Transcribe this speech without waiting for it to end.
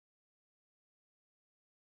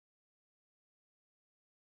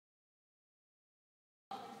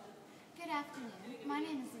afternoon. My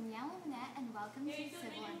name is Danielle and welcome to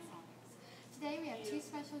Civil Insiders. Today we have two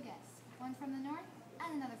special guests, one from the north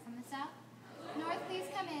and another from the south. North, please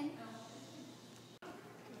come in.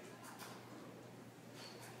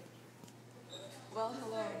 Well,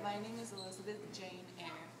 hello. My name is Elizabeth Jane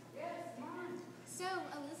Eyre. So,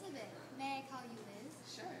 Elizabeth, may I call you Liz?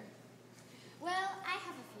 Sure. Well, I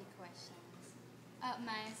have a few questions up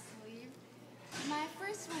my sleeve. My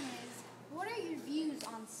first one is, what are your views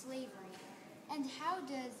on slavery, and how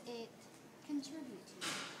does it contribute to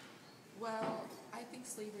you? Well, I think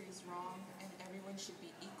slavery is wrong and everyone should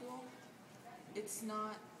be equal. It's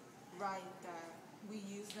not right that we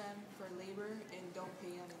use them for labor and don't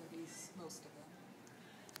pay them at least most of them.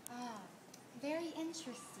 Ah, very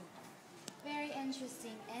interesting. Very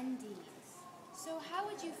interesting indeed. So how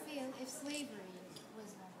would you feel if slavery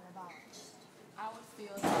was never abolished? I would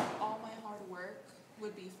feel that all my hard work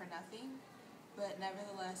would be for nothing, but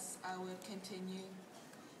nevertheless, I would continue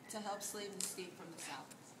to help slaves escape from the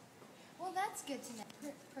South. Well, that's good to know.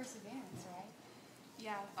 Perseverance, right?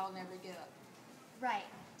 Yeah, I'll never give up. Right.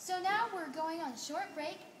 So now we're going on a short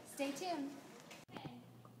break. Stay tuned.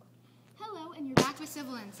 Hello, and you're back with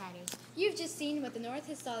Civil Insiders. You've just seen what the North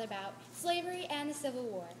has thought about slavery and the Civil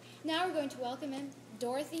War. Now we're going to welcome in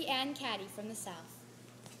Dorothy and Caddy from the South.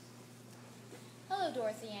 Hello,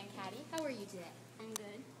 Dorothy and Caddy. How are you today? I'm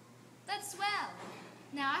good. That's swell.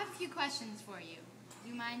 Now I have a few questions for you. Do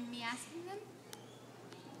you mind me asking them?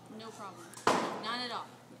 No problem. Not at all.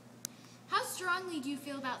 How strongly do you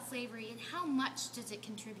feel about slavery, and how much does it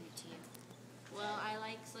contribute to you? Well, I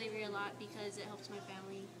like slavery a lot because it helps my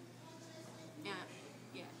family. Yeah.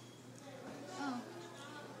 Oh.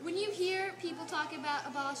 When you hear people talk about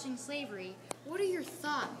abolishing slavery, what are your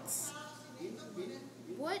thoughts?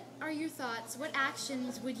 What are your thoughts? What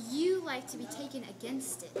actions would you like to be taken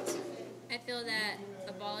against it? I feel that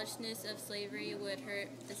abolishedness of slavery would hurt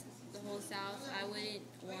the whole South. I would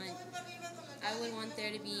want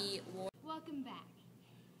there to be war. Welcome back.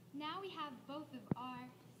 Now we have both of our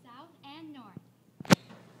South and North.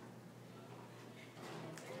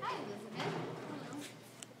 Hi, Elizabeth. Hello.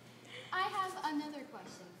 I have another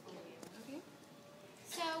question for you. Okay.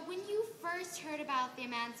 So, when you first heard about the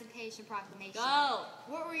Emancipation Proclamation, Go!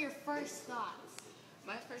 what were your first thoughts?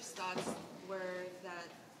 My first thoughts were that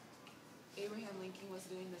Abraham Lincoln was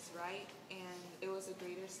doing this right, and it was a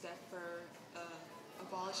greater step for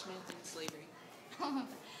abolishment in slavery.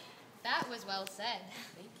 That was well said.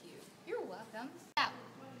 Thank you. You're welcome. Now,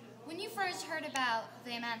 when you first heard about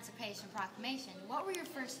the Emancipation Proclamation, what were your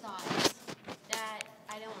first thoughts? That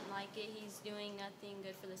I don't like it. He's doing nothing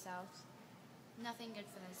good for the South. Nothing good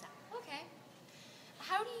for the South. Okay.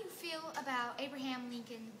 How do you feel about Abraham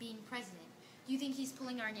Lincoln being president? Do you think he's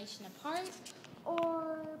pulling our nation apart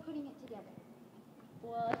or putting it together?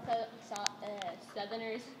 Well,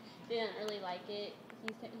 Southerners didn't really like it.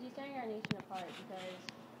 He's tearing our nation apart because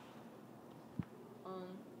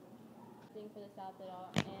nothing for the South at all,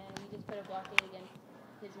 and he just put a blockade against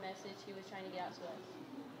his message he was trying to get out to us.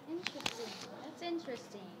 Interesting. That's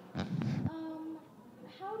interesting.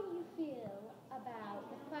 How do you feel about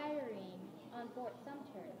the firing on Fort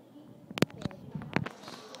Sumter?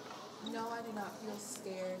 No, I do not feel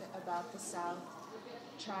scared about the South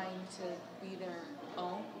trying to be their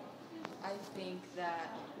own. I think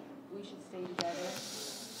that we should stay together.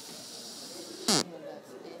 And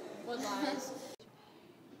that's it. What lies?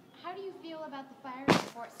 How do you feel about the firing of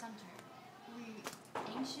Fort Sumter? Were you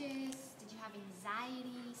anxious? Did you have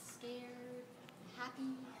anxiety? Scared?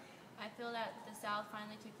 Happy? I feel that the South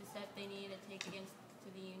finally took the step they needed to take against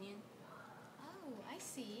the Union. Oh, I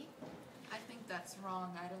see. I think that's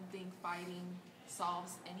wrong. I don't think fighting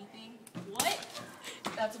solves anything. What?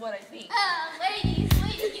 That's what I think. Ladies!